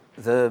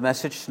The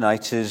message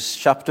tonight is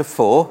chapter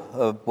 4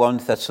 of 1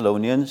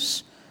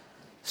 Thessalonians,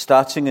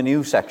 starting a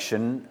new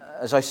section.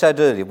 As I said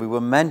earlier, we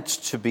were meant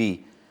to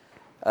be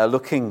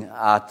looking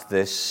at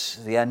this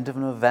the end of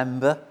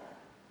November,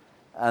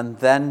 and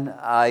then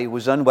I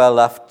was unwell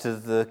after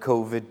the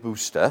COVID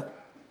booster,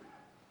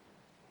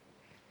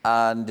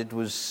 and it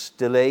was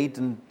delayed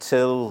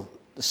until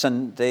the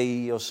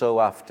Sunday or so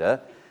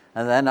after,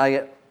 and then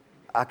I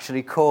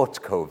actually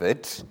caught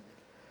COVID.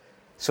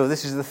 So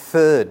this is the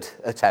third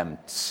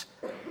attempt.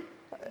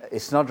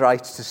 It's not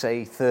right to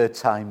say third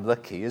time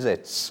lucky, is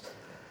it?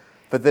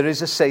 But there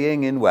is a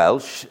saying in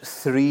Welsh,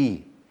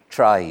 3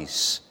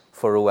 tries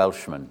for a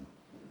Welshman.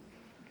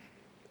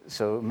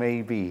 So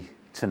maybe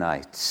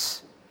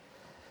tonight.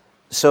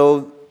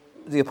 So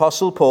the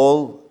Apostle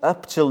Paul,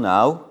 up till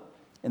now,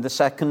 in the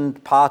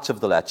second part of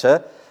the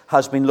letter,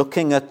 has been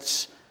looking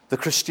at the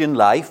Christian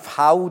life.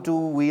 How do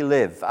we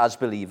live as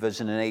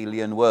believers in an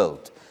alien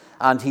world?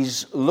 And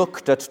he's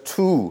looked at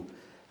 2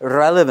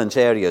 relevant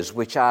areas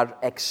which are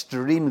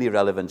extremely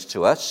relevant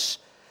to us: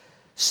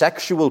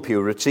 sexual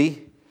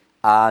purity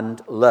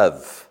and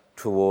love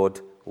toward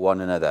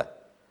one another.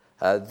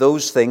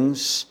 Those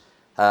things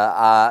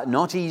are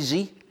not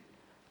easy,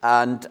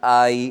 and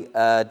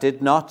I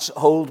did not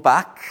hold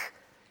back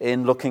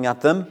in looking at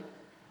them,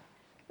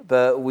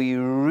 but we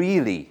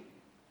really,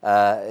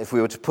 if we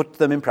were to put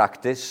them in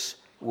practice,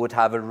 would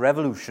have a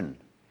revolution,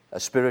 a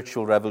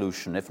spiritual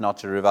revolution, if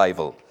not a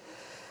revival.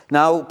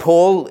 Now,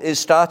 Paul is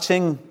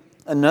starting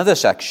another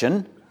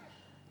section,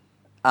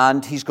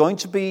 and he's going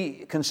to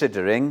be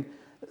considering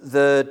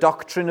the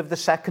doctrine of the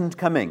second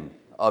coming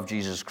of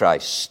Jesus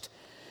Christ.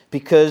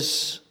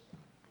 Because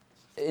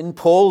in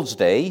Paul's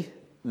day,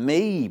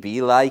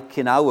 maybe like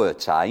in our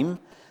time,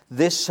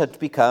 this had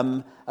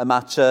become a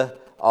matter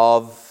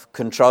of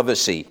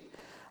controversy.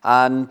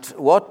 And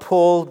what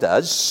Paul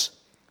does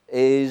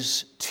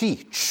is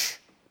teach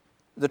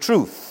the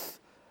truth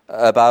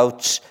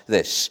about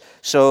this.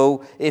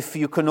 So if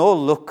you can all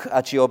look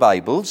at your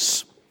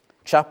Bibles,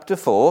 chapter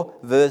 4,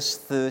 verse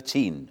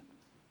 13.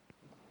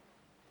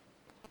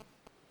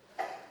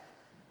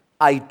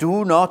 I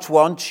do not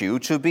want you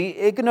to be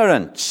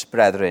ignorant,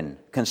 brethren,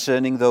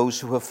 concerning those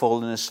who have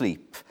fallen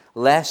asleep,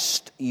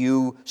 lest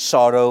you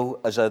sorrow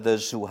as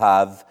others who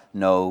have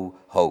no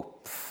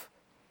hope.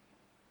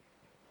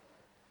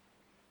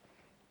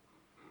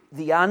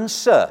 The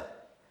answer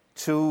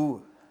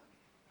to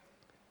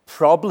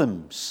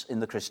problems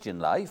in the Christian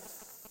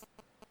life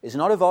is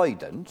not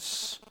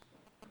avoidance,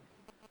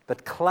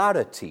 but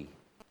clarity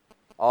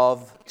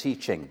of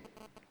teaching.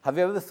 Have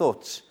you ever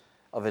thought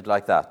of it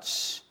like that?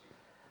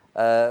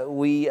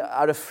 We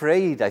are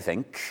afraid, I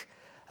think,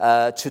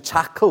 to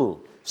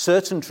tackle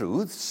certain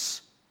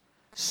truths,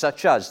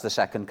 such as the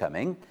second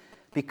coming,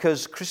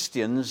 because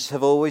Christians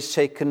have always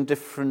taken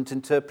different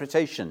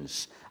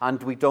interpretations,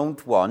 and we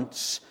don't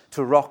want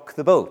to rock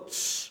the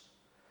boat.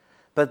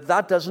 But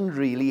that doesn't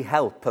really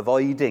help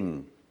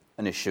avoiding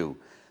an issue.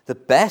 The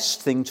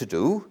best thing to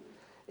do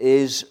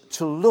is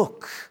to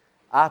look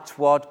at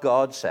what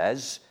God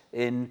says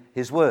in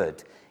his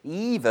word,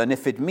 even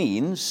if it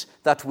means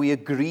that we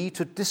agree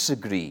to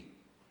disagree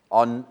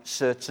on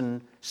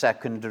certain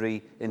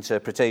secondary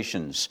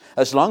interpretations.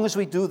 As long as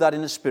we do that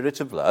in a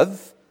spirit of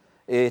love,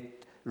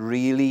 it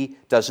really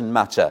doesn't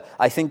matter.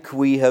 I think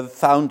we have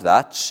found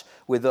that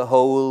with the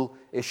whole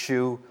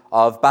issue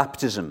of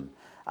baptism.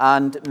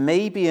 And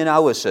maybe in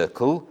our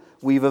circle,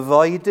 we've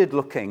avoided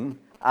looking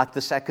at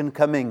the second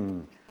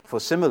coming for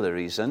similar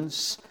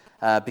reasons,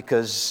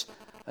 because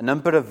a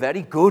number of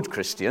very good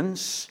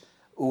Christians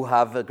who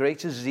have a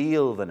greater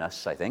zeal than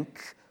us, I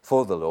think,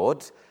 for the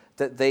Lord,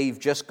 that they've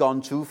just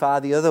gone too far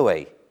the other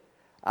way.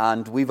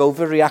 And we've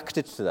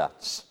overreacted to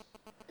that.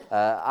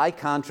 I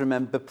can't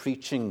remember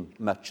preaching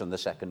much on the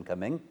second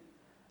coming.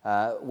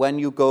 When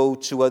you go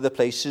to other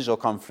places or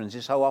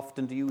conferences, how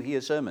often do you hear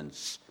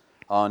sermons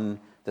on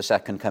the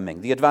second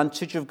coming? The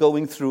advantage of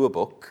going through a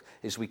book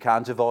is we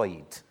can't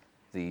avoid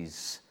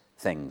these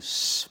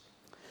things.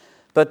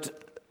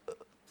 But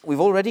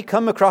we've already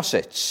come across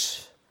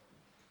it.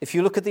 If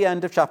you look at the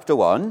end of chapter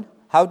 1,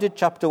 how did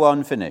chapter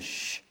 1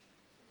 finish?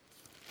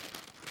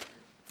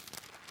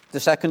 The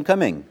second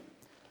coming.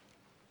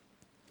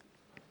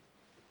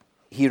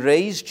 He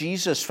raised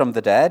Jesus from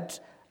the dead,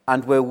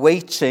 and we're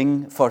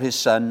waiting for his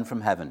Son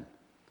from heaven.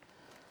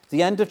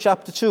 The end of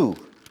chapter 2.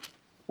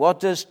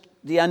 What does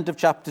the end of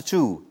chapter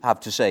 2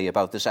 have to say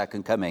about the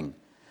second coming?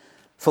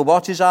 For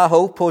what is our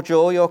hope or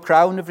joy or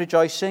crown of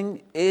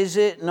rejoicing? Is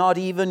it not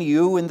even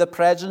you in the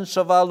presence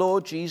of our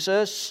Lord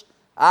Jesus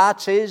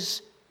at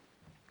his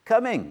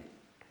coming?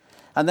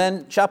 And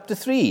then chapter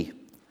 3.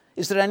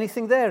 Is there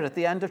anything there at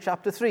the end of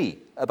chapter 3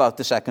 about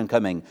the second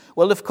coming?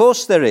 Well, of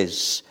course there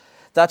is.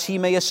 That he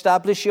may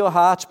establish your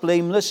hearts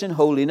blameless in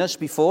holiness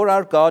before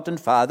our God and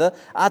Father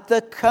at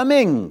the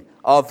coming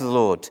of the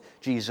Lord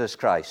Jesus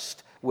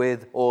Christ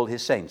with all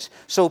his saints.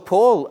 So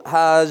Paul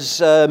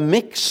has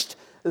mixed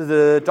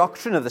the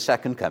doctrine of the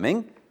second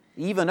coming,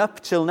 even up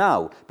till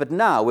now. But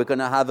now we're going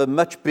to have a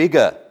much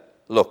bigger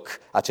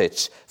look at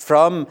it.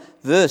 From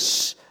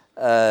verse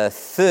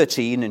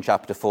 13 in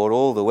chapter 4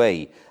 all the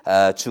way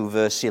to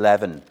verse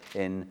 11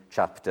 in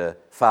chapter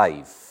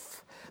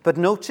 5. But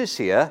notice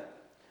here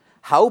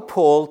how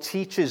Paul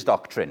teaches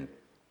doctrine.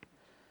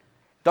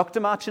 Dr.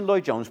 Martin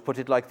Lloyd-Jones put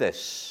it like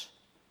this: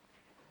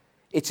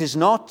 it is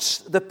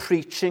not the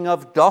preaching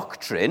of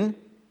doctrine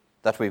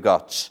that we've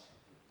got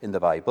in the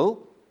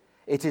Bible,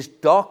 it is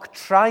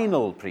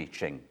doctrinal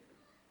preaching.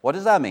 What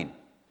does that mean?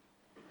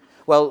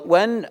 Well,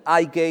 when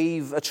I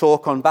gave a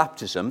talk on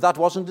baptism, that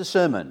wasn't a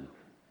sermon.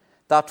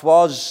 That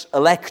was a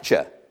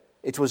lecture.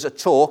 It was a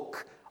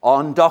talk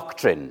on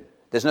doctrine.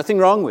 There's nothing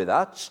wrong with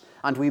that,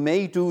 and we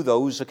may do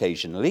those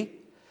occasionally.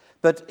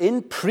 But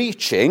in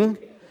preaching,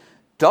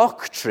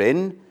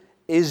 doctrine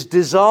is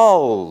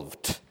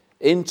dissolved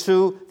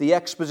into the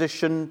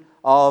exposition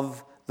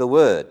of the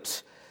word.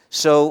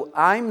 So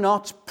I'm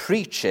not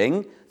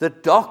preaching the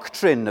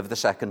doctrine of the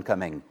second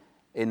coming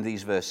in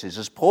these verses,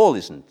 as Paul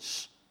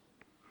isn't.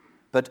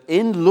 But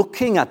in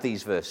looking at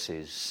these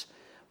verses,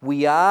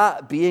 we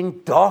are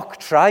being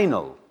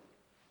doctrinal.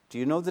 Do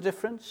you know the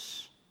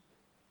difference?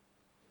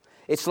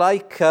 It's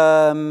like,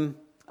 having,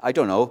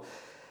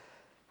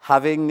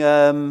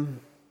 I'm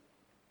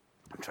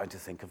trying to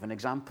think of an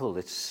example.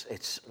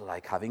 It's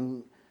like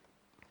having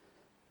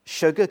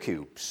sugar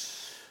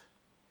cubes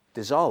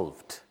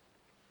dissolved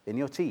in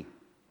your tea.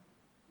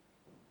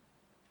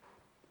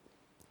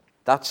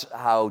 That's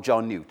how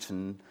John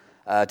Newton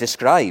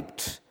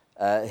described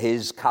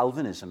his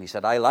Calvinism. He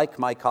said, I like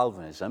my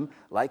Calvinism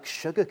like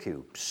sugar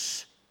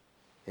cubes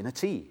in a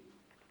tea.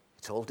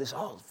 It's all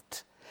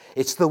dissolved.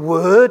 It's the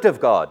Word of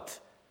God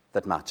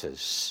that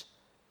matters.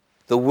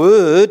 The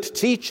Word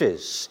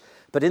teaches.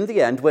 But in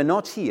the end, we're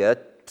not here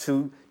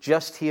to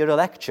just hear a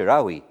lecture,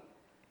 are we?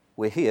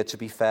 We're here to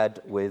be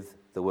fed with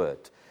the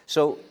Word.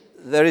 So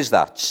there is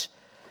that.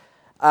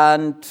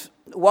 And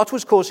what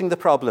was causing the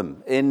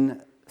problem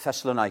in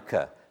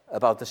Thessalonica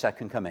about the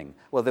second coming?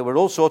 Well, there were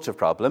all sorts of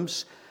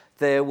problems.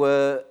 There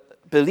were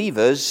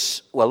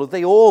believers,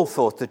 they all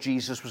thought that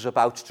Jesus was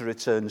about to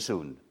return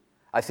soon.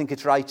 I think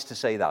it's right to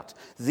say that.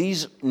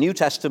 These New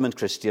Testament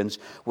Christians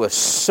were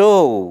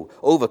so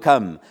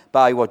overcome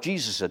by what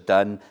Jesus had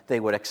done, they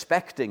were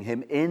expecting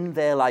him in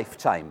their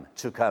lifetime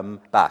to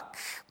come back.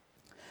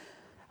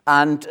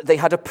 And they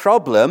had a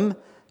problem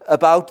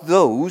about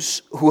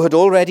those who had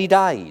already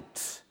died.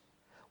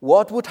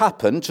 What would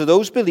happen to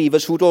those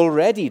believers who'd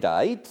already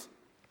died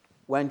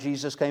when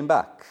Jesus came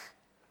back?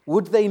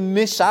 Would they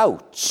miss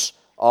out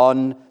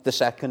on the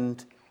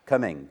second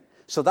coming?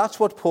 So that's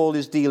what Paul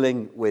is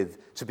dealing with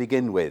to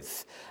begin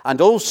with. And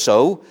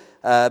also,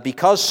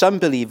 because some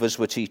believers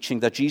were teaching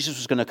that Jesus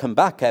was going to come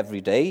back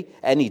every day,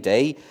 any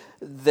day,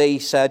 they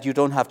said, you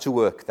don't have to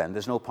work then.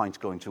 There's no point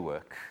going to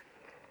work.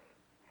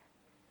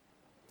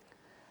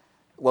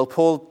 Well,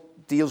 Paul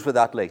deals with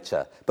that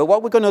later. But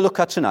what we're going to look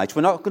at tonight,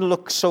 we're not going to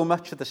look so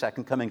much at the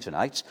second coming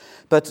tonight,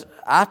 but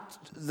at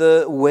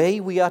the way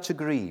we are to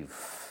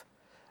grieve.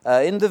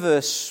 In the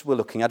verse we're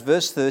looking at,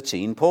 verse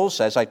 13, Paul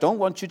says, I don't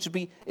want you to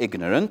be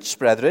ignorant,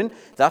 brethren.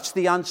 That's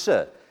the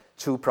answer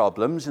to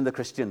problems in the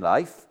Christian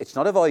life. It's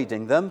not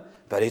avoiding them,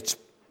 but it's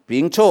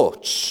being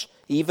taught,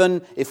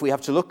 even if we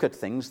have to look at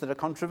things that are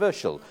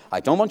controversial.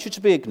 I don't want you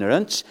to be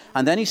ignorant.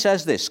 And then he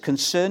says this,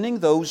 concerning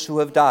those who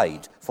have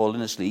died,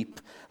 fallen asleep,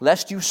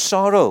 lest you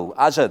sorrow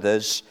as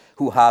others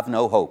who have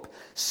no hope.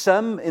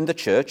 Some in the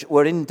church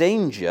were in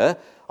danger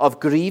of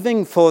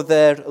grieving for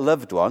their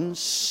loved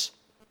ones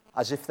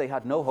as if they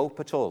had no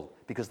hope at all,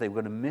 because they were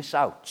going to miss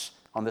out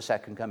on the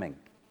second coming.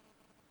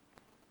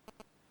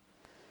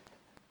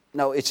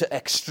 Now, it's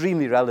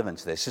extremely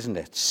relevant, this, isn't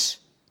it?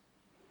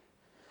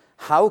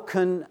 How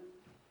can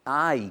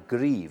I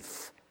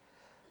grieve?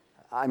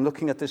 I'm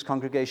looking at this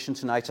congregation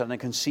tonight, and I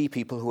can see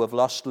people who have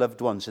lost loved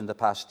ones in the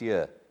past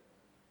year.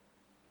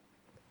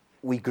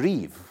 We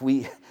grieve.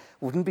 We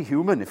wouldn't be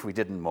human if we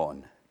didn't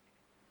mourn.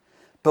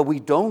 But we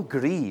don't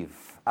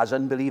grieve as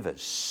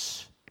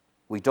unbelievers.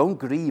 We don't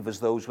grieve as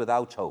those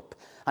without hope.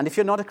 And if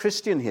you're not a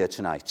Christian here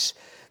tonight,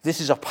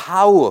 this is a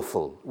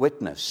powerful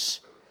witness.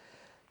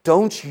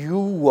 Don't you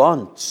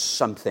want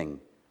something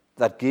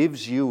that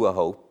gives you a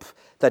hope,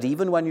 that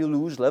even when you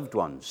lose loved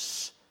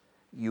ones,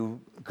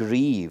 you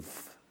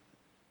grieve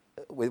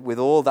with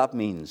all that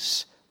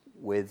means,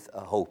 with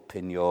a hope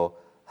in your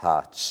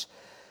hearts?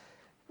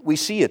 We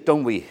see it,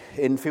 don't we,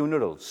 in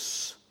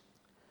funerals.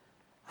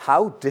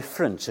 How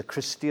different a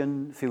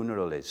Christian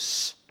funeral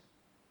is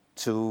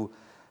to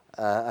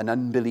an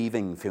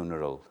unbelieving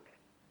funeral.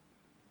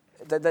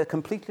 They're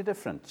completely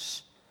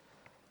different.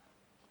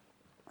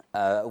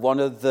 One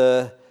of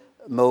the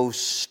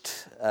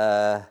most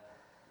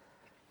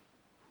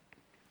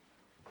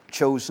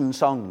chosen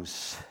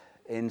songs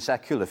in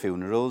secular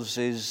funerals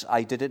is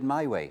I Did It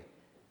My Way.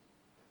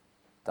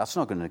 That's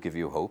not going to give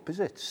you hope, is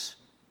it?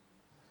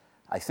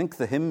 I think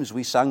the hymns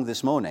we sang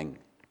this morning,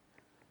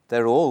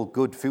 they're all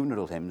good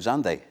funeral hymns,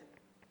 aren't they?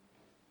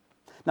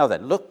 Now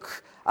then,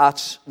 look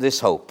at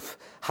this hope.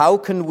 How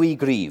can we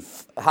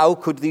grieve? How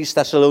could these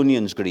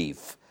Thessalonians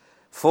grieve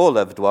for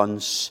loved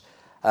ones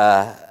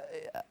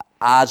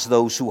as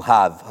those who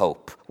have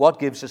hope. What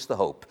gives us the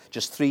hope?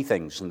 Just 3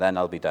 things, and then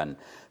I'll be done.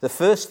 The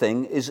first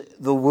thing is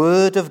the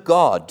Word of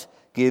God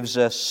gives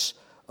us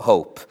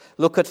hope.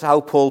 Look at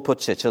how Paul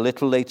puts it a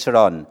little later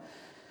on.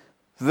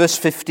 Verse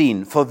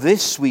 15, "For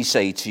this we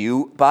say to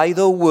you by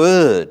the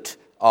word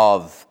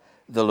of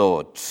the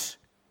Lord."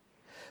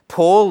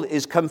 Paul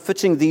is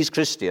comforting these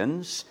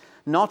Christians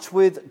not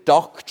with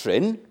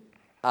doctrine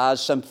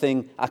as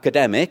something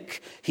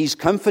academic. He's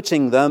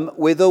comforting them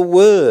with a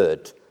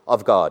word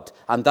of God,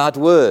 and that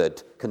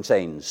word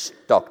contains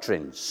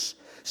doctrines.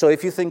 So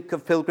if you think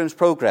of Pilgrim's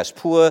Progress,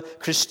 poor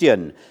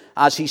Christian,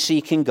 as he's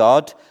seeking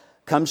God,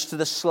 comes to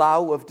the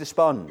slough of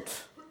despond,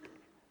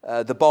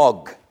 the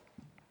bog,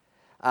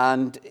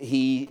 and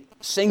he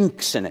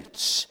sinks in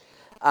it,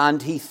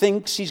 and he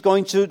thinks he's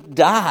going to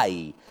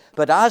die.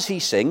 But as he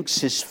sinks,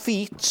 his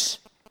feet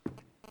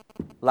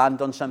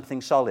land on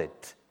something solid,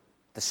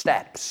 the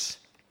steps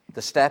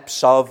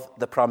of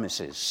the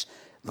promises,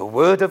 the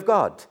Word of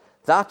God.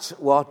 That's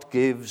what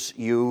gives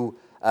you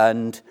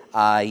and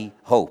I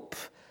hope.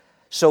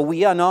 So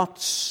we are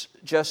not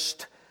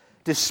just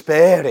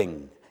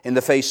despairing in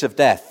the face of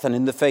death and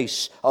in the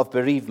face of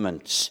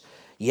bereavements.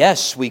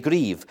 Yes, we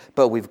grieve,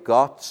 but we've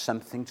got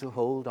something to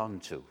hold on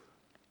to.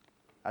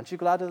 Aren't you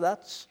glad of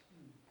that?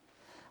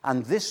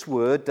 And this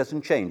word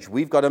doesn't change.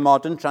 We've got a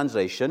modern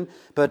translation,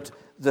 but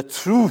the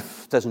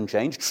truth doesn't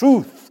change.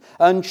 Truth,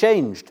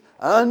 unchanged,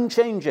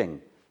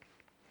 unchanging.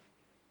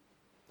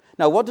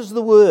 Now, what does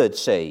the word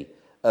say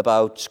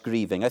about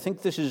grieving? I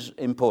think this is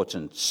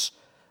important,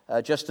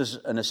 just as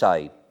an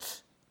aside.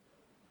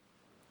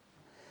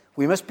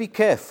 We must be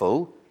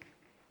careful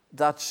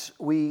that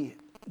we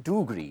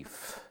do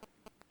grieve.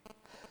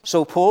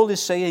 So Paul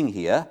is saying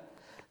here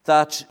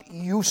that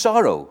you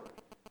sorrow.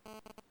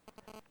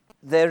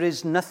 There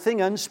is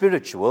nothing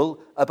unspiritual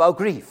about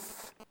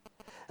grief.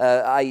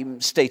 I'm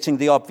stating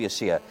the obvious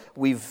here.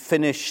 We've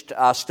finished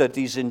our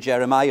studies in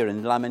Jeremiah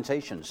and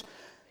Lamentations.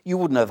 You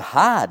wouldn't have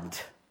had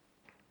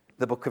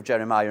the book of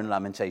Jeremiah and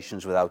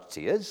Lamentations without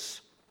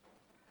tears.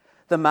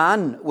 The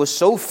man was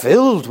so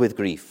filled with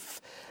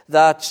grief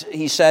that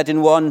he said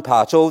in one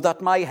part, "Oh,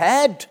 that my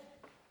head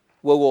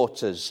were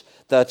waters,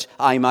 that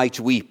I might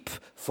weep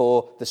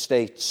for the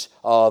state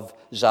of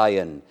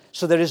Zion."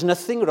 So there is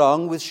nothing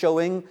wrong with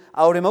showing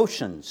our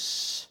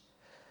emotions.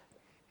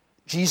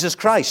 Jesus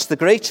Christ, the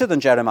greater than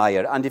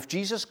Jeremiah, and if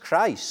Jesus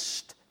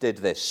Christ did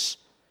this,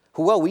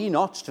 who are we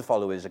not to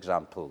follow his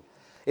example?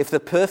 If the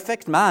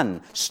perfect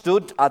man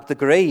stood at the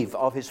grave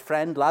of his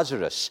friend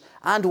Lazarus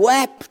and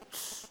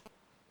wept,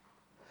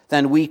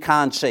 then we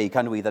can't say,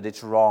 can we, that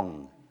it's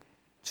wrong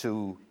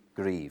to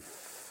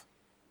grieve.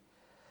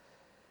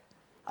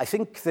 I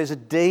think there's a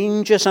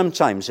danger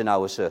sometimes in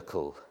our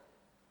circle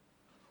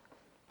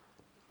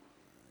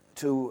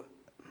to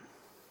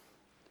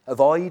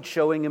avoid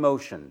showing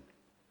emotion.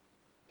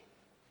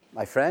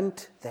 My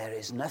friend, there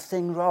is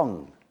nothing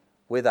wrong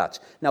with that.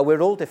 Now,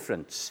 we're all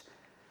different.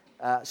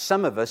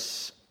 Some of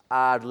us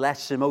are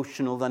less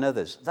emotional than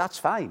others. That's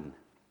fine.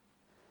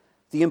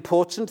 The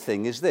important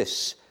thing is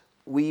this: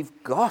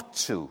 we've got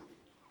to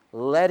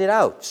let it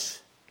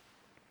out.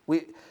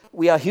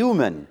 We are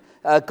human.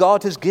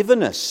 God has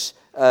given us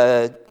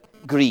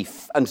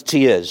grief and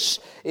tears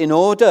in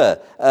order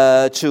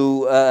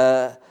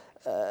to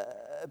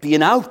be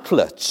an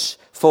outlet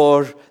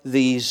for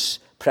these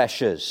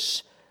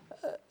pressures.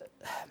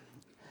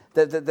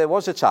 There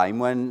was a time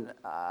when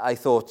I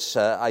thought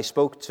I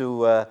spoke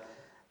to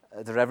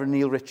the Reverend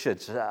Neil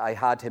Richards. I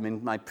had him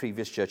in my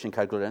previous church in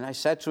Caerglen, and I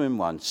said to him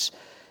once,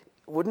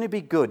 wouldn't it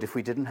be good if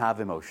we didn't have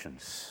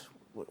emotions?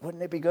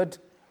 Wouldn't it be good?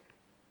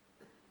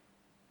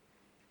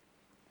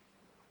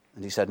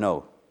 And he said,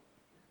 no,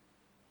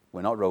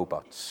 we're not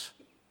robots.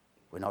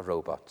 We're not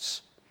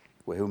robots.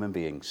 We're human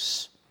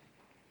beings.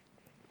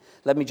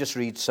 Let me just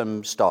read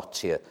some Stott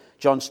here.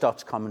 John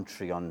Stott's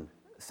commentary on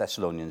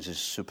Thessalonians is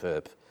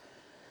superb.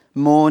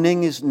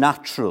 Mourning is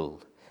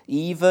natural,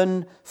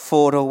 even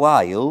for a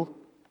while,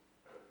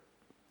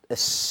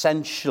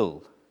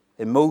 essential,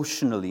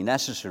 emotionally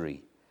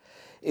necessary.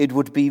 It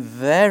would be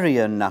very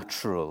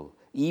unnatural,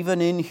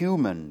 even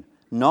inhuman,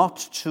 not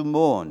to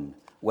mourn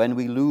when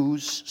we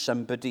lose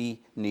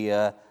somebody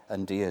near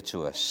and dear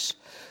to us.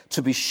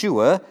 To be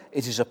sure,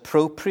 it is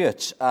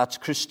appropriate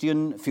at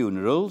Christian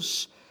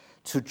funerals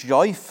to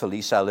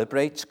joyfully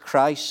celebrate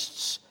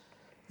Christ's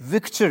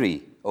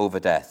victory over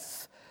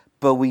death,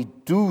 but we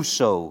do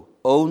so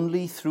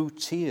only through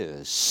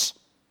tears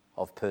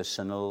of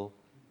personal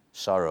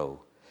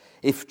sorrow.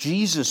 If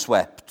Jesus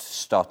wept,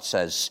 Stott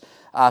says,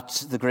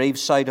 at the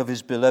graveside of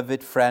his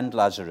beloved friend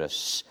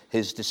Lazarus,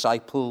 his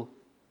disciple,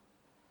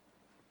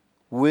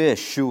 we're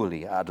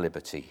surely at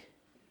liberty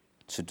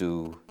to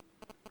do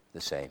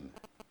the same.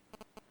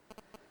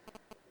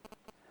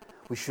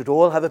 We should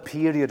all have a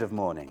period of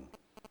mourning.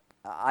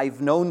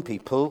 I've known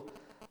people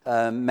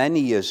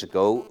many years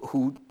ago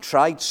who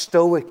tried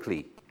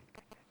stoically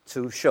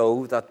to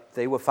show that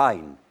they were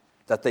fine,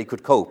 that they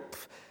could cope.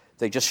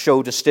 They just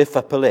showed a stiff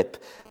upper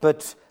lip.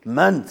 But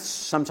months,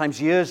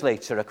 sometimes years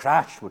later, a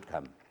crash would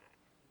come.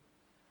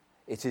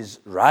 It is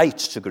right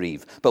to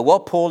grieve. But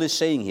what Paul is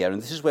saying here,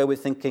 and this is where we're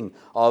thinking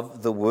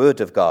of the word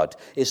of God,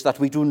 is that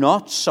we do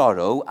not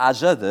sorrow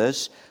as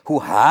others who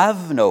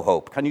have no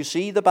hope. Can you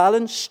see the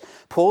balance?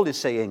 Paul is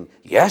saying,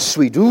 yes,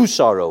 we do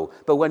sorrow,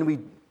 but when we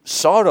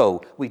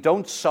sorrow, we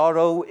don't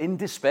sorrow in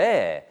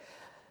despair.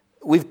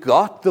 We've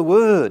got the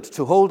word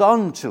to hold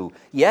on to.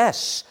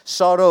 Yes,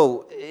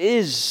 sorrow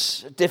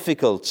is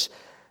difficult.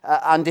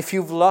 And if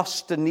you've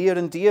lost a near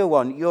and dear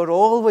one, you're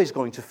always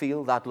going to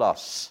feel that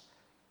loss.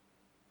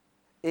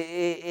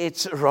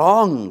 It's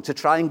wrong to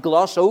try and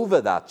gloss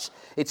over that.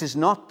 It is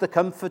not the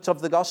comfort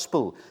of the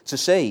gospel to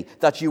say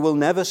that you will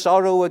never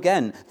sorrow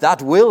again.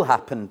 That will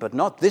happen, but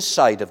not this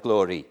side of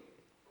glory.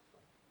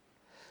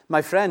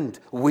 My friend,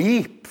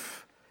 weep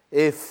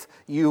if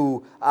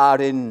you are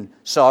in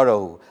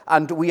sorrow,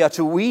 and we are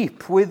to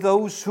weep with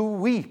those who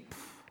weep.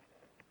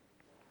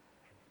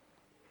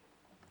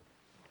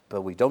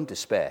 But we don't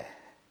despair.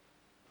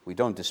 We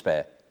don't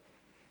despair.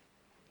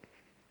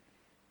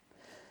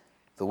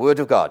 The word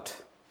of God.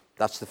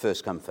 That's the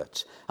first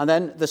comfort. And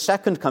then the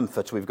second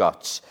comfort we've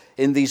got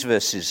in these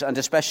verses, and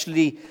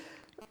especially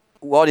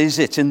what is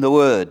it in the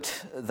word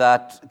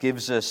that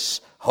gives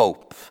us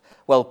hope?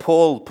 Well,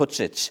 Paul puts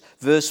it,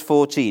 verse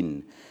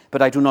 14,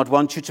 "But I do not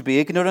want you to be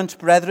ignorant,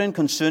 brethren,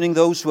 concerning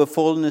those who have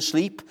fallen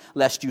asleep,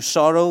 lest you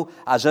sorrow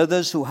as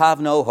others who have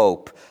no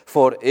hope.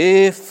 For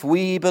if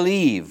we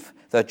believe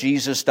that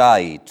Jesus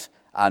died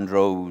and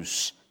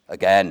rose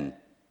again."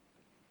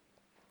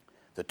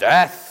 The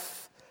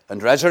death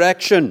and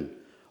resurrection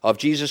of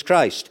Jesus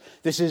Christ.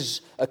 This is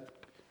a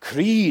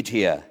creed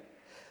here.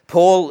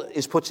 Paul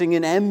is putting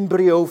in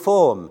embryo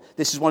form.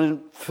 This is one of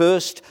the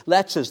first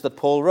letters that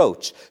Paul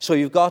wrote. So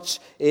you've got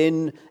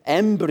in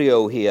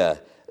embryo here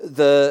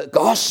the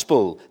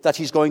gospel that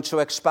he's going to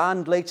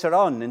expand later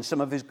on in some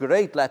of his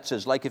great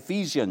letters like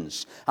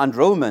Ephesians and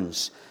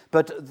Romans.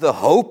 But the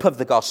hope of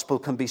the gospel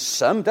can be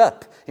summed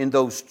up in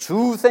those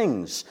two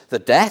things, the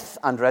death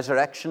and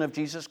resurrection of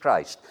Jesus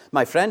Christ.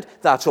 My friend,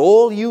 that's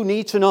all you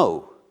need to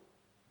know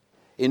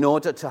in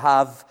order to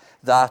have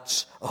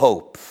that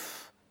hope.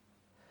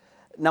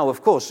 Now,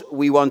 of course,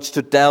 we want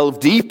to delve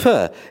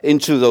deeper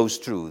into those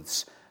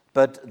truths,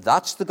 but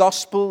that's the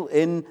gospel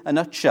in a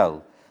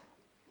nutshell.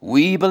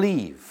 We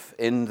believe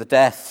in the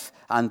death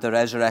and the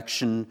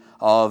resurrection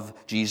of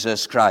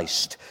Jesus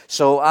Christ.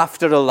 So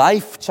after a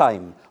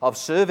lifetime of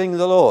serving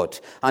the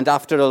Lord, and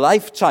after a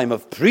lifetime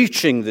of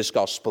preaching this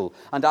gospel,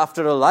 and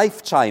after a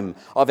lifetime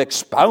of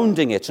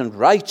expounding it and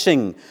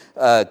writing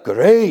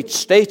great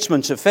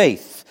statements of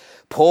faith,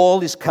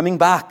 Paul is coming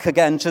back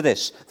again to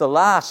this. The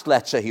last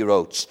letter he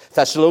wrote,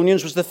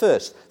 Thessalonians was the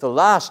first. The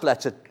last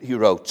letter he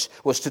wrote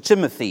was to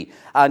Timothy.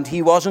 And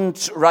he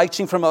wasn't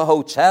writing from a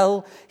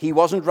hotel. He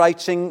wasn't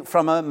writing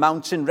from a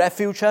mountain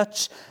refuge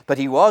hut. But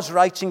he was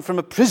writing from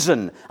a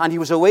prison. And he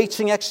was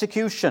awaiting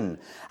execution.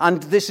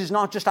 And this is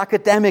not just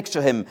academic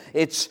to him.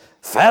 It's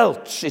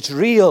felt. It's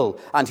real.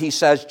 And he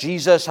says,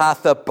 Jesus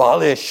hath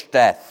abolished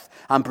death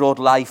and brought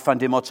life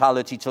and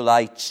immortality to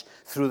light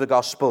through the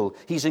gospel.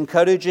 He's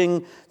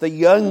encouraging the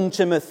young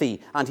Timothy,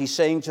 and he's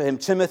saying to him,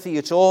 Timothy,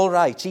 it's all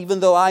right,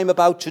 even though I'm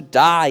about to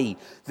die,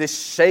 this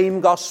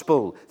same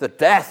gospel, the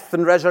death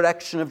and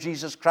resurrection of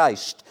Jesus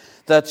Christ,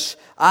 that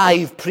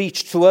I've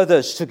preached to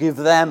others to give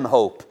them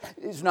hope,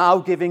 is now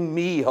giving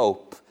me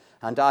hope,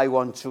 and I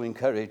want to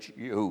encourage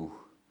you.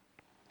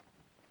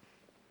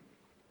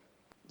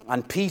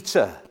 And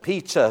Peter,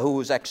 who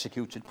was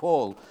executed,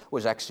 Paul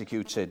was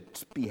executed,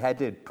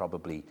 beheaded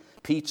probably.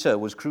 Peter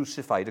was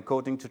crucified,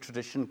 according to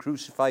tradition,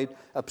 crucified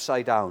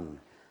upside down.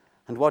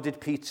 And what did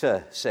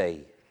Peter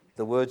say?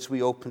 The words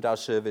we opened our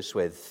service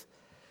with,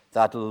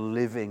 that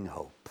living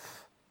hope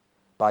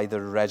by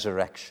the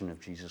resurrection of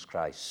Jesus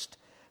Christ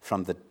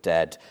from the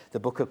dead. The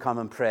Book of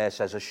Common Prayer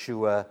says a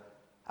sure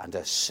and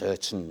a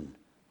certain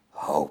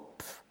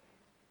hope.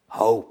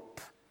 Hope.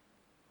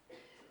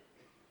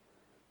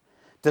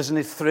 Doesn't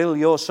it thrill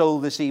your soul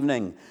this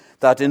evening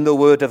that in the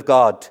Word of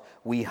God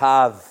we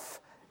have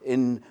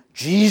in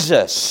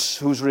Jesus,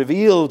 who's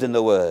revealed in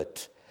the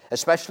Word,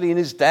 especially in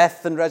his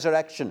death and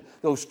resurrection,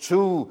 those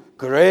two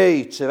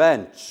great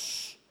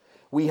events,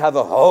 we have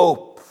a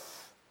hope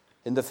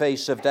in the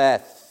face of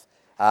death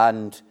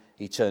and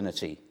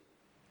eternity.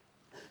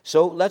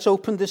 So let's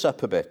open this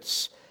up a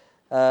bit.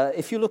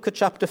 If you look at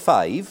chapter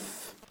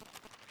 5,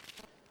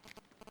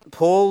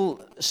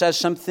 Paul says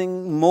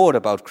something more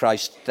about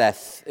Christ's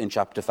death in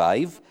chapter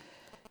 5.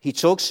 He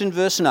talks in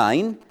verse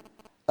 9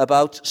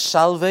 about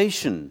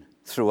salvation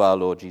through our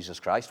Lord Jesus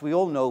Christ. We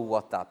all know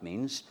what that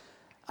means.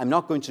 I'm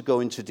not going to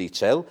go into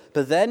detail.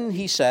 But then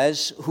he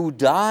says, who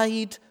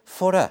died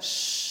for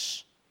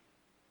us.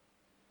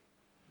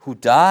 Who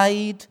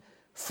died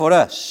for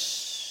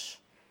us.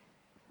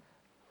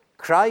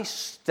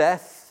 Christ's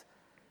death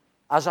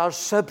as our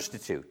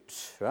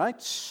substitute,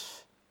 right?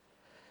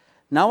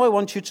 Now I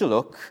want you to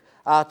look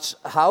at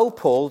how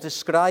Paul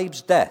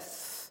describes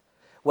death.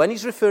 When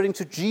he's referring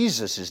to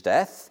Jesus'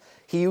 death,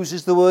 he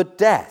uses the word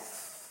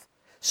death,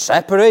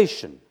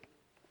 separation.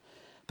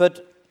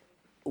 But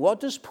what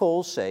does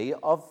Paul say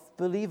of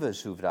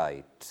believers who've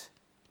died?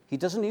 he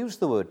doesn't use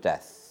the word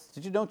death.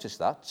 Did you notice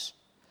that?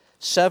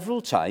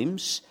 Several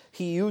times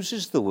he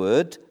uses the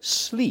word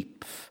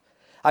sleep.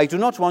 I do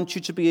not want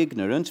you to be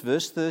ignorant,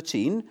 verse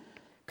 13,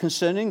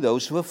 concerning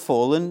those who have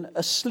fallen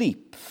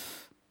asleep.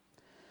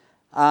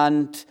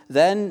 And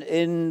then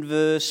in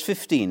verse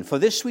 15, for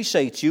this we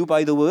say to you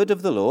by the word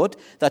of the Lord,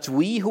 that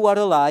we who are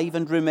alive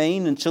and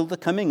remain until the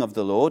coming of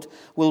the Lord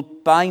will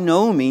by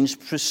no means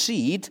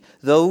precede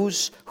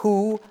those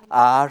who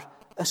are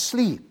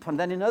asleep. And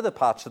then in other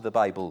parts of the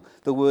Bible,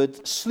 the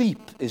word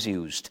sleep is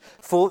used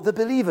for the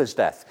believer's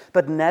death,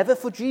 but never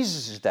for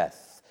Jesus'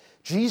 death.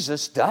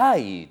 Jesus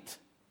died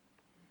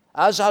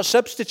as our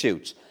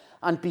substitute.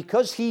 And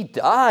because he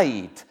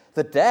died,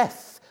 the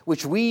death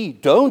which we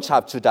don't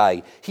have to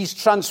die, he's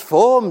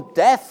transformed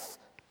death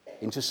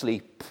into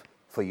sleep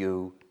for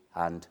you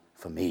and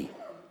for me.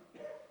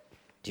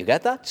 Do you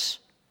get that?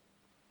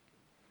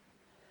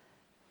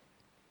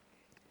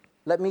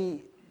 Let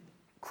me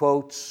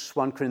quote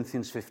 1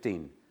 Corinthians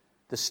 15.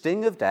 The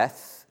sting of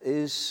death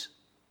is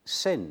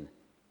sin,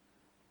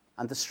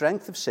 and the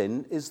strength of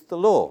sin is the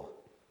law.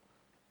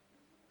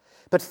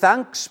 But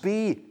thanks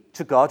be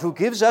to God who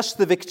gives us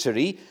the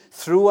victory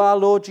through our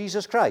Lord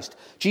Jesus Christ.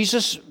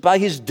 Jesus, by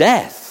his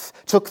death,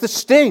 took the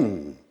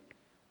sting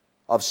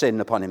of sin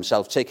upon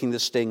himself, taking the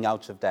sting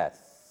out of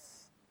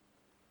death,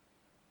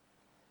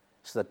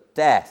 so that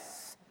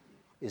death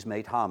is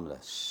made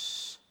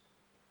harmless.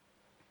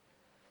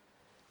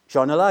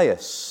 John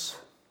Elias,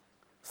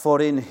 for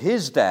in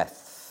his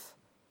death,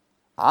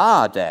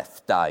 our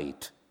death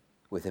died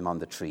with him on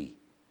the tree,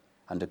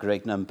 and a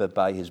great number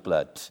by his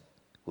blood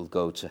will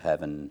go to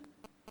heaven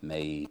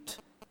made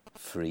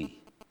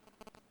free.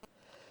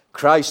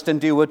 Christ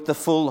endured the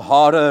full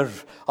horror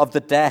of the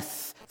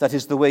death that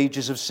is the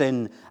wages of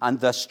sin, and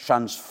thus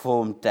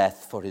transformed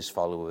death for his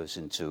followers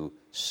into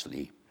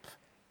sleep.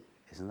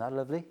 Isn't that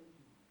lovely?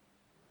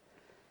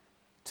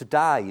 To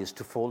die is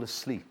to fall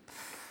asleep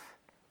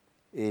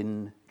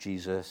in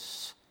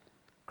Jesus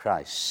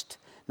Christ.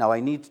 Now I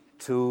need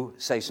to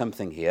say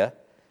something here.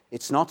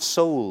 It's not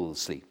soul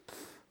sleep.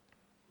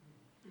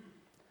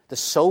 The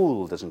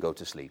soul doesn't go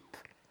to sleep.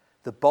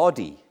 The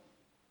body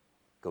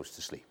goes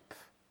to sleep.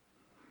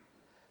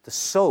 The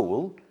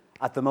soul,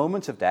 at the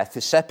moment of death,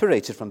 is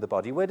separated from the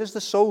body. Where does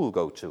the soul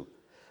go to?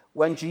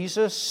 When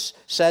Jesus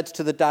said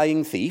to the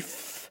dying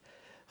thief,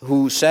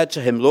 who said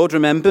to him, Lord,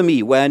 remember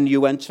me when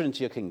you enter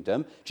into your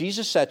kingdom,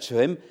 Jesus said to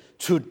him,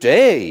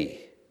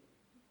 today,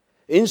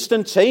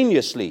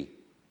 instantaneously,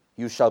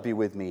 you shall be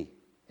with me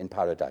in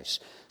paradise.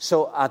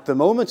 So at the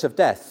moment of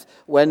death,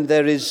 when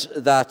there is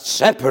that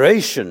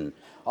separation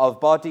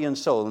of body and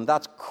soul, and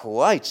that's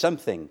quite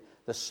something,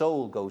 the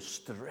soul goes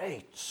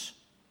straight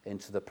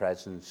into the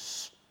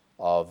presence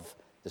of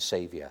the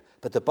Savior.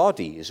 But the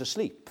body is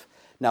asleep.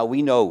 Now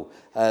we know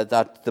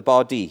that the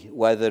body,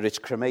 whether it's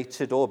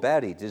cremated or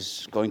buried,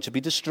 is going to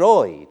be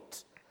destroyed.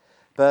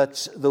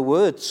 But the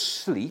word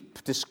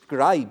sleep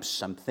describes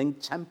something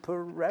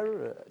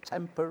temporarily.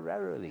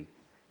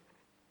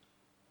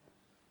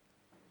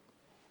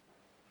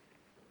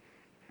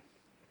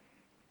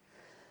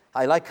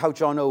 I like how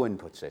John Owen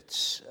puts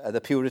it. The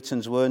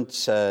Puritans weren't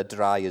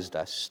dry as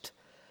dust.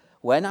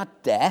 When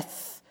at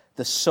death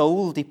the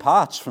soul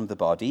departs from the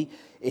body,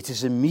 it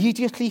is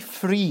immediately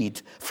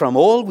freed from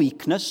all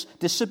weakness,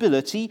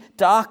 disability,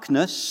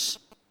 darkness,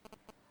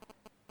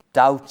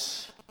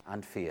 doubts,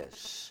 and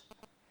fears.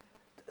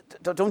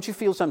 Don't you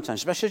feel sometimes,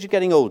 especially as you're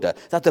getting older,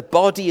 that the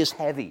body is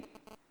heavy?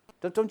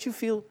 Don't you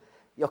feel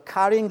you're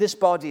carrying this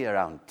body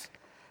around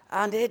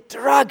and it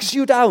drags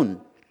you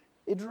down?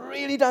 It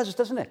really does,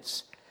 doesn't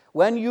it?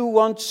 When you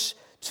want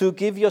to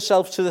give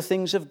yourself to the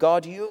things of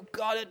God, you've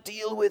got to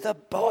deal with a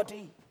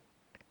body.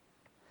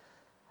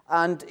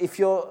 And if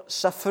you're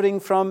suffering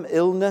from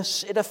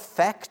illness, it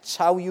affects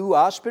how you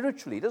are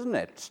spiritually, doesn't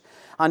it?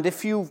 And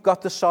if you've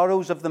got the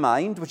sorrows of the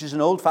mind, which is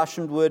an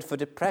old-fashioned word for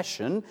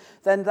depression,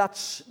 then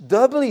that's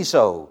doubly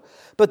so.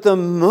 But the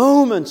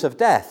moment of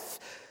death,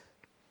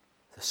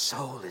 the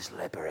soul is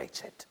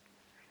liberated.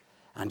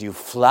 And you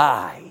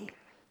fly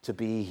to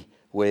be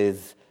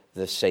with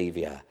the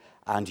Savior.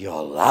 And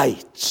you're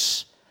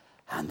light,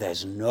 and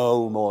there's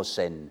no more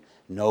sin,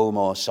 no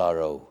more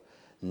sorrow,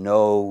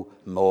 no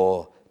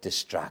more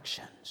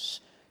distractions.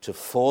 To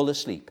fall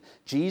asleep.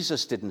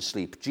 Jesus didn't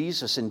sleep.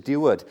 Jesus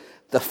endured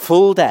the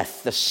full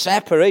death, the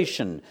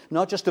separation,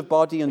 not just of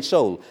body and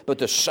soul, but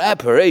the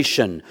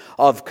separation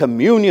of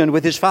communion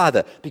with his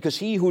Father, because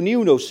he who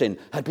knew no sin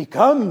had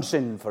become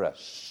sin for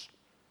us.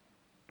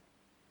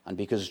 And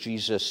because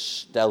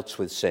Jesus dealt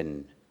with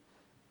sin,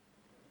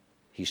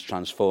 he's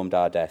transformed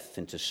our death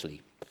into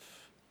sleep.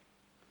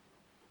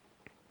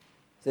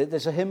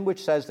 There's a hymn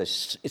which says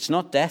this, it's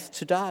not death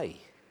to die.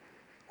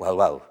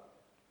 Well.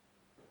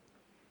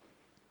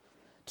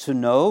 To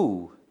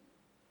know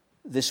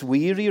this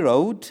weary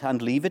road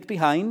and leave it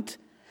behind,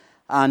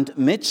 and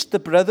midst the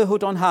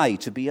brotherhood on high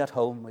to be at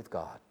home with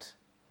God.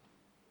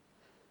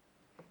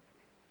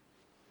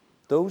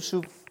 Those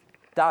who've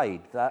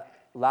died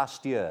that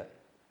last year,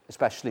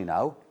 especially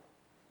now,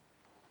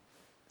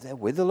 they're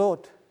with the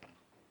Lord.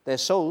 Their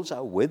souls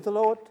are with the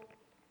Lord.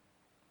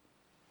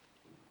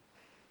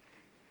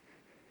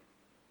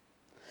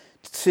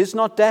 'Tis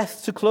not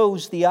death to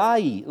close the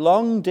eye,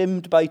 long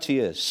dimmed by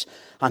tears,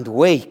 and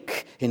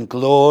wake in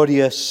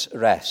glorious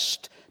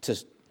rest to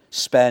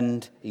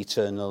spend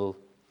eternal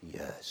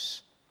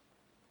years.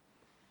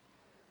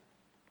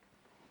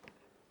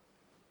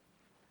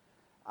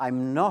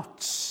 I'm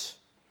not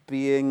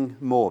being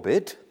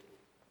morbid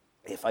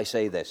if I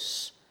say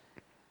this.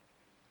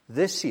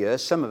 This year,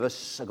 some of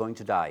us are going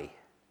to die.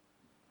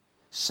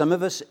 Some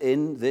of us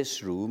in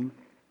this room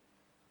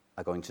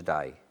are going to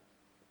die.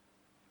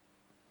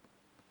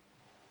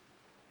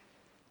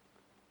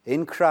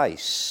 In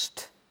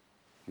Christ,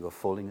 you are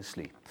falling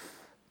asleep.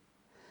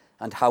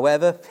 And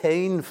however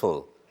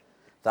painful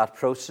that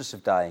process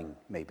of dying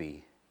may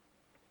be,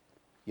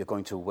 you're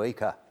going to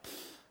wake up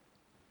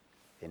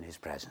in his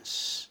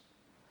presence.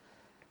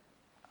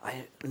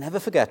 I never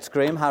forget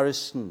Graham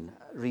Harrison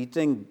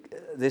reading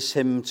this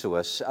hymn to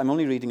us. I'm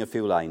only reading a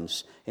few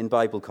lines in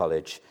Bible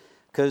college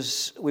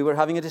because we were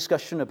having a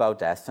discussion about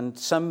death, and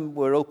some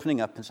were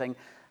opening up and saying,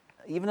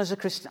 even as a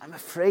Christian, I'm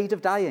afraid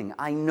of dying.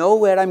 I know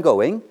where I'm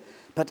going,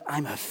 but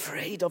I'm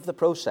afraid of the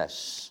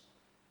process.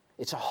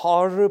 It's a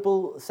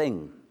horrible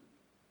thing.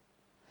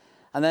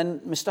 And then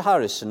Mr.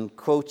 Harrison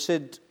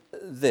quoted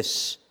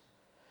this: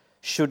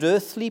 "Should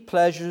earthly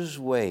pleasures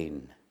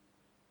wane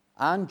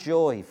and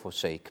joy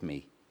forsake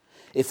me,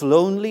 if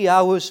lonely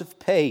hours of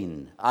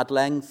pain at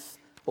length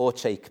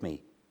o'ertake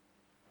me."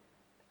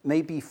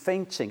 Maybe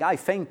fainting. I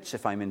faint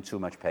if I'm in too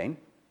much pain.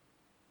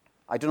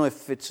 I don't know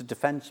if it's a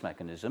defense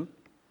mechanism,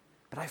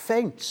 but I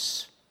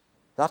faint.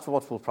 That's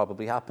what will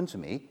probably happen to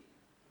me.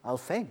 I'll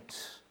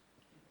faint.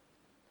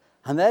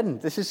 And then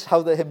this is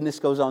how the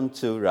hymnist goes on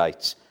to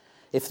write: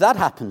 if that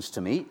happens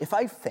to me, if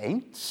I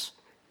faint,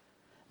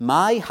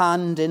 my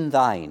hand in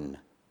thine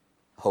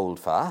hold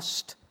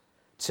fast,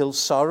 till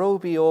sorrow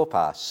be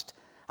o'erpast,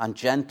 and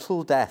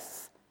gentle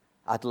death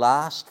at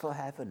last for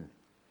heaven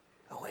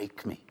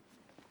awake me.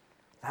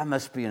 That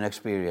must be an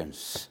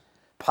experience.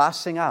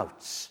 Passing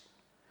out,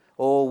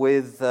 or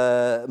with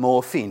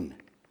morphine,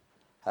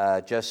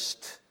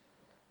 just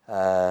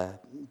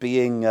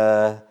being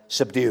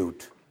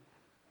subdued,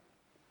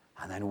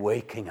 and then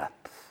waking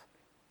up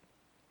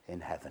in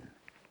heaven,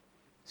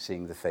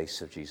 seeing the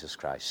face of Jesus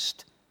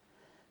Christ.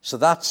 So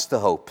that's the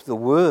hope, the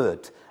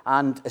word,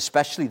 and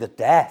especially the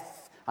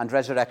death and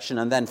resurrection,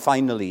 and then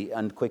finally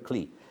and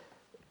quickly,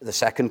 the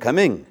second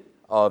coming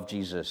of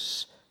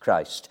Jesus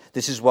Christ.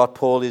 This is what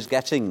Paul is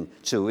getting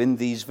to in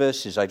these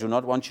verses. "I do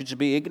not want you to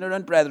be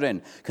ignorant,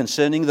 brethren,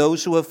 concerning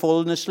those who have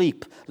fallen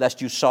asleep, lest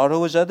you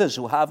sorrow as others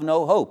who have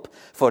no hope.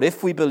 For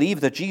if we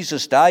believe that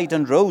Jesus died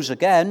and rose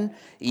again,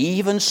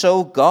 even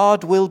so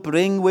God will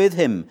bring with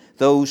him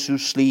those who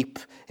sleep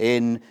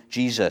in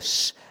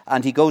Jesus."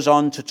 And he goes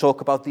on to talk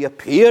about the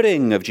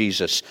appearing of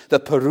Jesus, the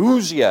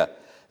parousia,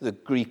 the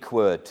Greek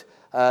word,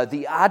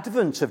 the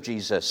advent of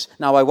Jesus.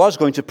 Now, I was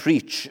going to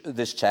preach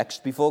this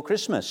text before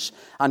Christmas,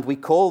 and we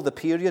call the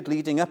period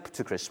leading up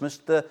to Christmas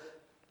the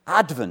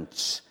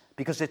Advent,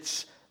 because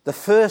it's the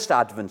first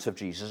advent of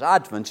Jesus.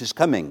 Advent is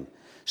coming.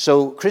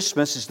 So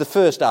Christmas is the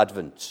first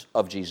advent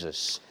of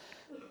Jesus.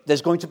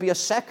 There's going to be a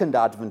second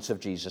advent of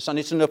Jesus, and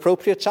it's an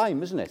appropriate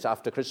time, isn't it,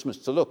 after Christmas,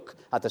 to look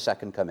at the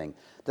second coming.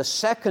 The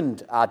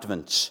second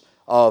advent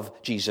of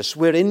Jesus.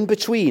 We're in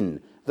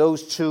between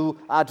those two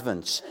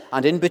advents.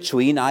 And in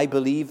between, I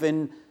believe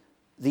in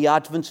the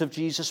advent of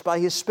Jesus by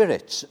his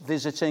Spirit,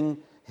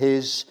 visiting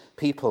his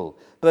people.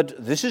 But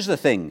this is the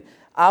thing.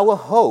 Our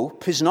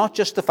hope is not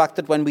just the fact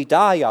that when we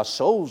die, our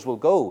souls will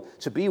go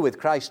to be with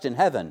Christ in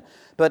heaven.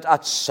 But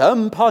at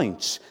some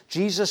point,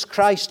 Jesus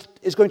Christ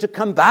is going to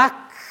come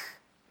back.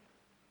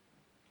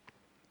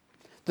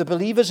 The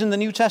believers in the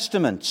New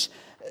Testament,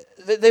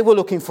 they were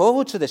looking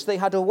forward to this. They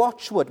had a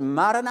watchword,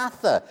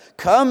 Maranatha,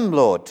 come,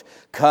 Lord,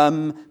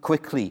 come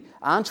quickly.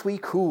 Aren't we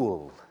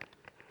cool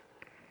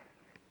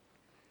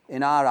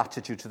in our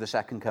attitude to the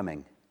second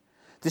coming?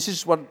 This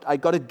is what I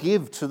got to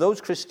give to those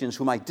Christians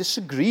whom I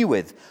disagree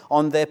with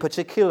on their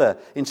particular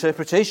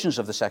interpretations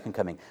of the second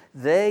coming.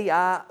 They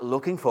are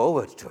looking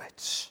forward to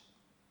it.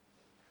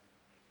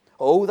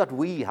 Oh, that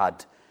we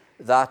had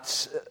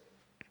that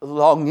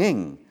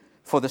longing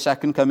for the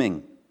second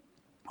coming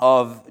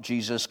of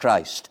Jesus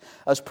Christ.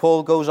 As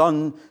Paul goes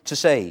on to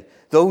say,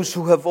 those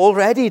who have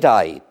already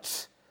died.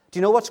 Do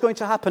you know what's going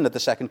to happen at the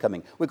second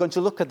coming? We're going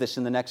to look at this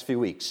in the next few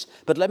weeks.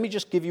 But let me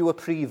just give you a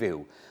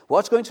preview.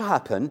 What's going to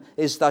happen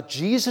is that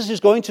Jesus is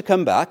going to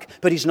come back,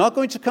 but he's not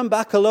going to come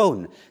back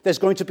alone. There's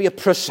going to be a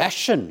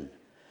procession.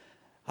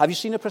 Have you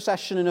seen a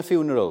procession in a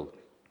funeral?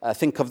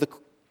 Think of the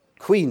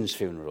Queen's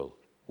funeral.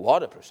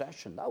 What a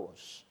procession that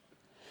was.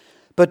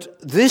 But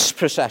this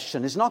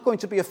procession is not going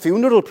to be a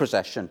funeral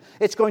procession.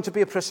 It's going to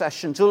be a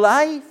procession to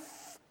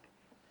life,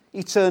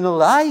 eternal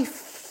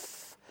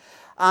life.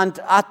 And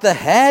at the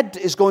head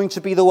is going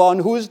to be the one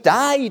who has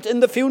died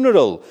in the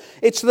funeral.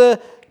 It's the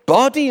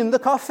body in the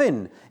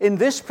coffin. In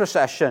this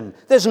procession,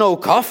 there's no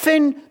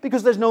coffin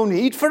because there's no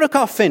need for a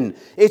coffin.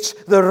 It's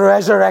the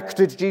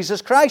resurrected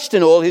Jesus Christ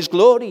in all his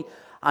glory.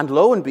 And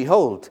lo and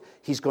behold,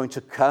 he's going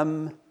to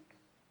come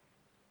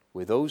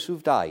with those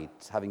who've died,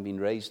 having been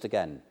raised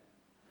again.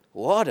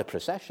 What a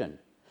procession.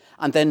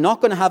 And they're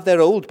not going to have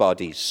their old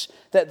bodies.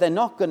 They're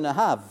not going to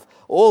have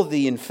all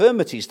the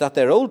infirmities that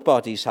their old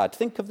bodies had.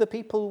 Think of the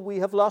people we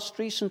have lost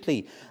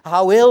recently,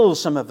 how ill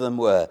some of them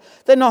were.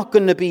 They're not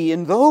going to be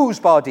in those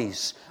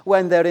bodies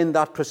when they're in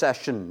that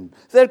procession.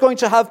 They're going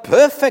to have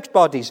perfect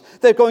bodies.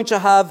 They're going to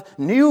have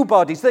new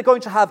bodies. They're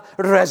going to have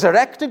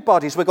resurrected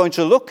bodies. We're going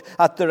to look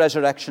at the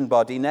resurrection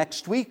body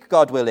next week,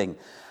 God willing.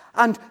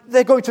 And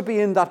they're going to be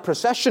in that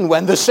procession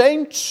when the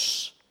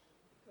saints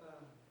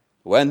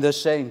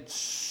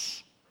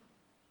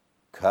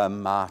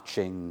come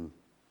marching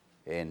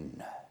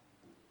in.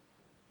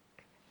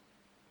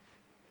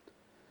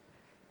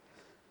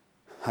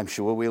 I'm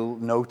sure we'll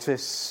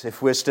notice,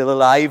 if we're still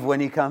alive when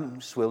he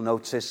comes, we'll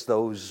notice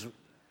those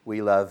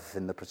we love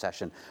in the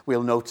procession.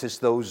 We'll notice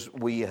those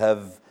we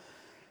have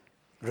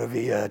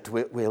revered.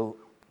 We'll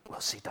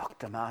see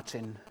Dr.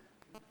 Martin,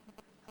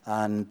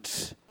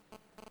 and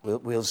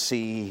we'll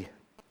see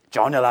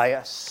John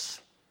Elias,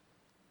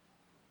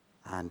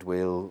 and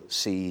we'll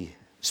see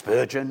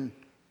Spurgeon,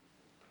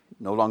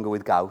 no longer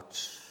with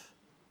gout.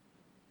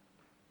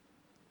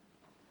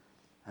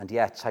 And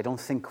yet, I don't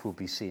think we'll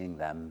be seeing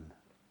them.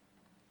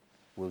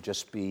 We'll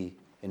just be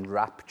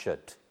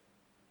enraptured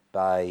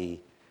by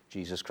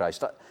Jesus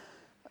Christ.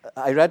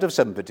 I read of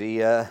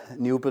somebody, a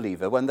new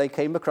believer, when they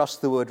came across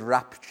the word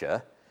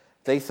rapture,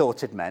 they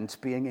thought it meant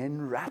being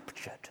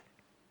enraptured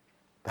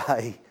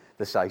by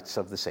the sights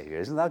of the Saviour.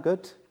 Isn't that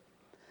good?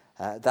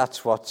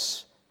 That's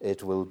what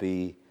it will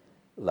be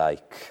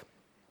like.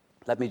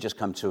 Let me just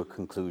come to a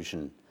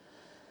conclusion.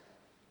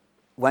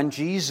 When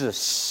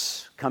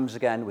Jesus comes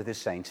again with his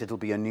saints, it'll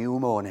be a new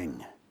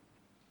morning.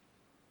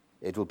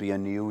 It will be a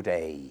new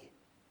day.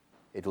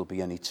 It will be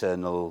an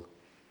eternal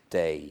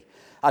day.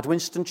 At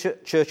Winston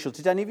Churchill,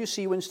 did any of you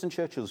see Winston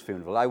Churchill's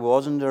funeral? I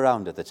wasn't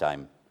around at the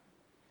time.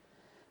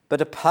 But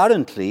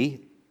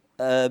apparently,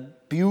 a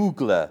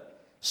bugler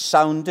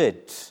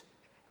sounded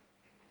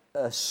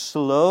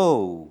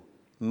slow,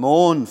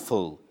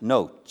 mournful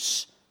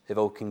notes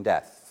evoking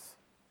death.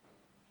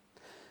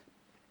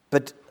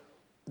 But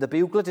the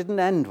bugler didn't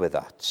end with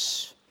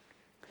that.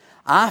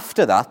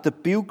 After that, the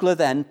bugler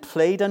then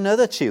played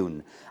another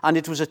tune, and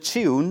it was a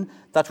tune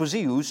that was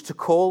used to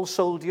call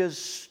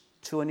soldiers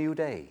to a new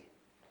day.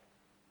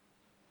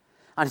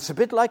 And it's a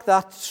bit like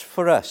that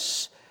for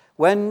us.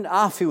 When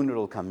our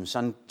funeral comes,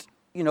 and,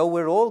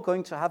 we're all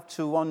going to have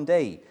to one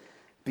day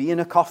be in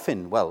a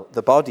coffin. Well,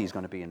 the body's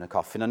going to be in a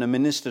coffin, and a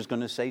minister's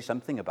going to say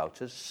something about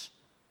us.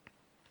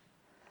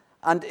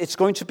 And it's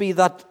going to be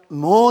that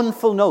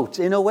mournful note,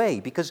 in a way,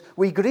 because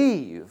we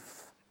grieve.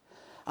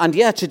 And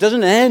yet, it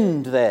doesn't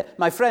end there.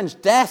 My friends,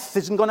 death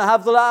isn't going to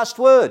have the last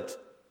word.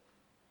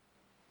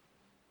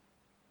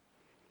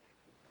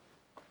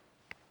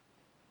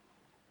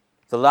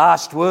 The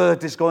last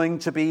word is going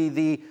to be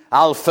the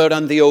Alpha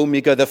and the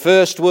Omega. The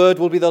first word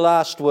will be the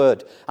last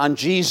word. And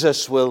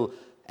Jesus will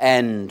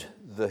end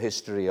the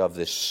history of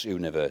this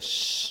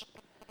universe.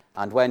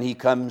 And when he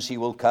comes, he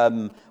will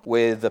come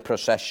with the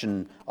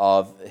procession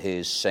of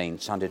his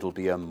saints. And it'll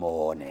be a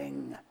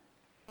morning.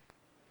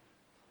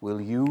 Will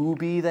you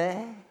be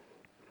there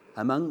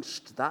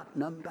amongst that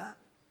number?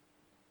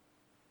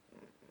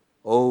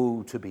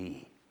 Oh, to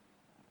be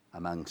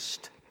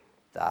amongst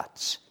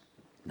that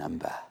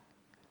number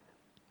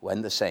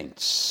when the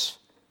saints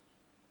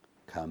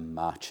come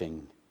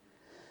marching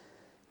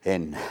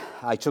in.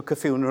 I took a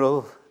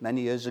funeral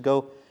many years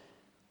ago,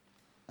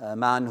 a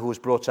man who was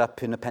brought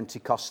up in a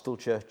Pentecostal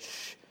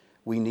church.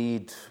 We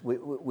need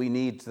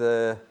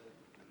the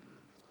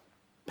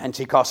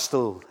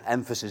Pentecostal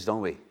emphasis,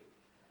 don't we?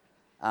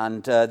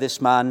 And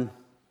this man,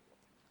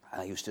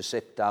 I used to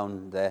sit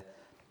down there,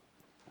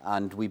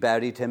 and we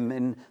buried him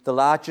in the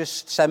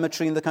largest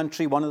cemetery in the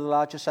country, one of the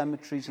largest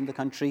cemeteries in the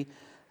country,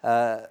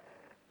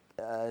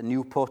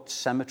 Newport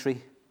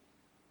Cemetery.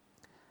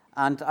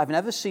 And I've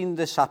never seen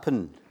this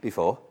happen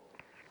before,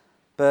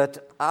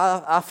 but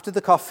after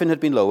the coffin had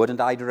been lowered and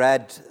I'd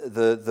read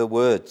the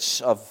words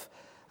of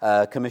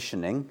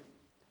commissioning,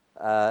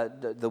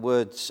 the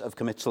words of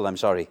committal,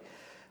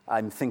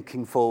 I'm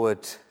thinking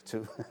forward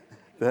to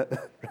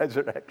the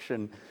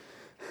resurrection.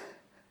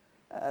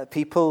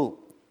 People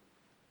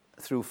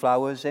threw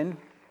flowers in,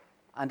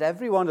 and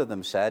every one of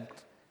them said,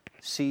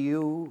 "See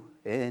you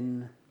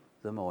in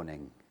the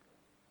morning.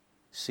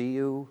 See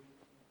you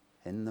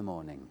in the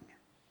morning.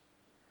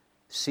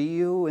 See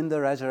you in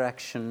the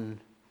resurrection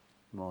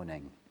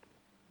morning."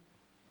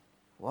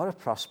 What a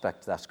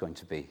prospect that's going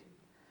to be.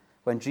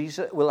 When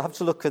Jesus, we'll have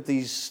to look at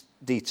these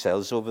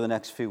details over the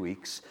next few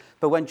weeks,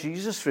 but when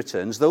Jesus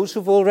returns, those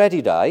who've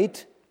already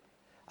died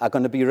are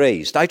going to be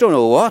raised. I don't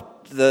know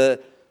what the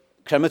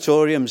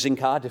crematoriums in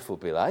Cardiff will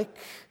be like.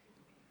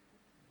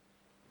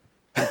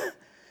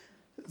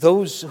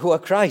 Those who are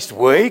Christ,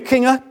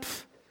 waking up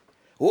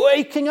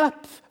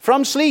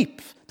from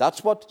sleep.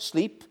 That's what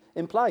sleep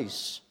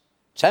implies.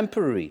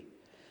 Temporary.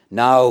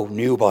 Now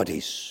new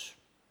bodies.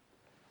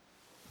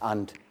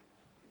 And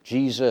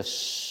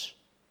Jesus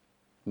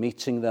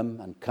meeting them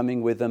and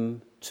coming with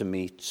them to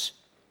meet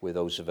with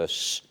those of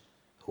us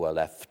who are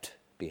left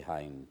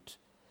behind.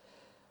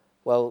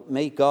 Well,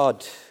 may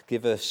God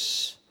give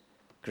us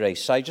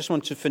grace. I just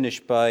want to finish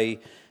by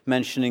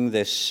mentioning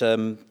this.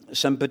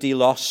 Somebody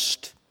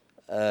lost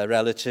a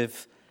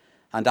relative,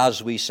 and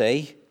as we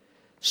say,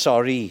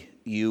 sorry,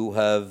 you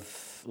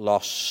have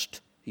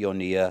lost your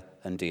near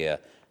and dear.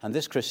 And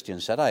this Christian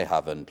said, I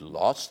haven't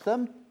lost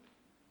them.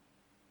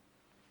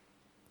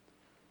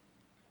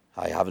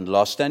 I haven't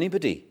lost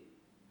anybody.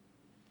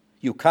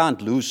 You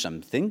can't lose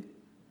something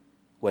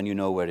when you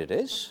know where it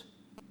is.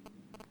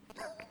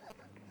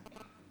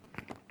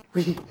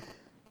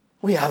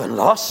 We haven't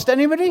lost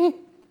anybody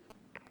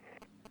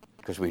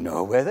because we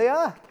know where they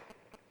are.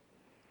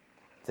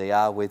 They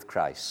are with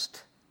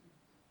Christ,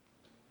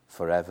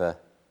 forever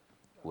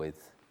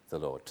with the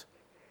Lord.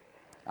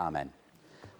 Amen.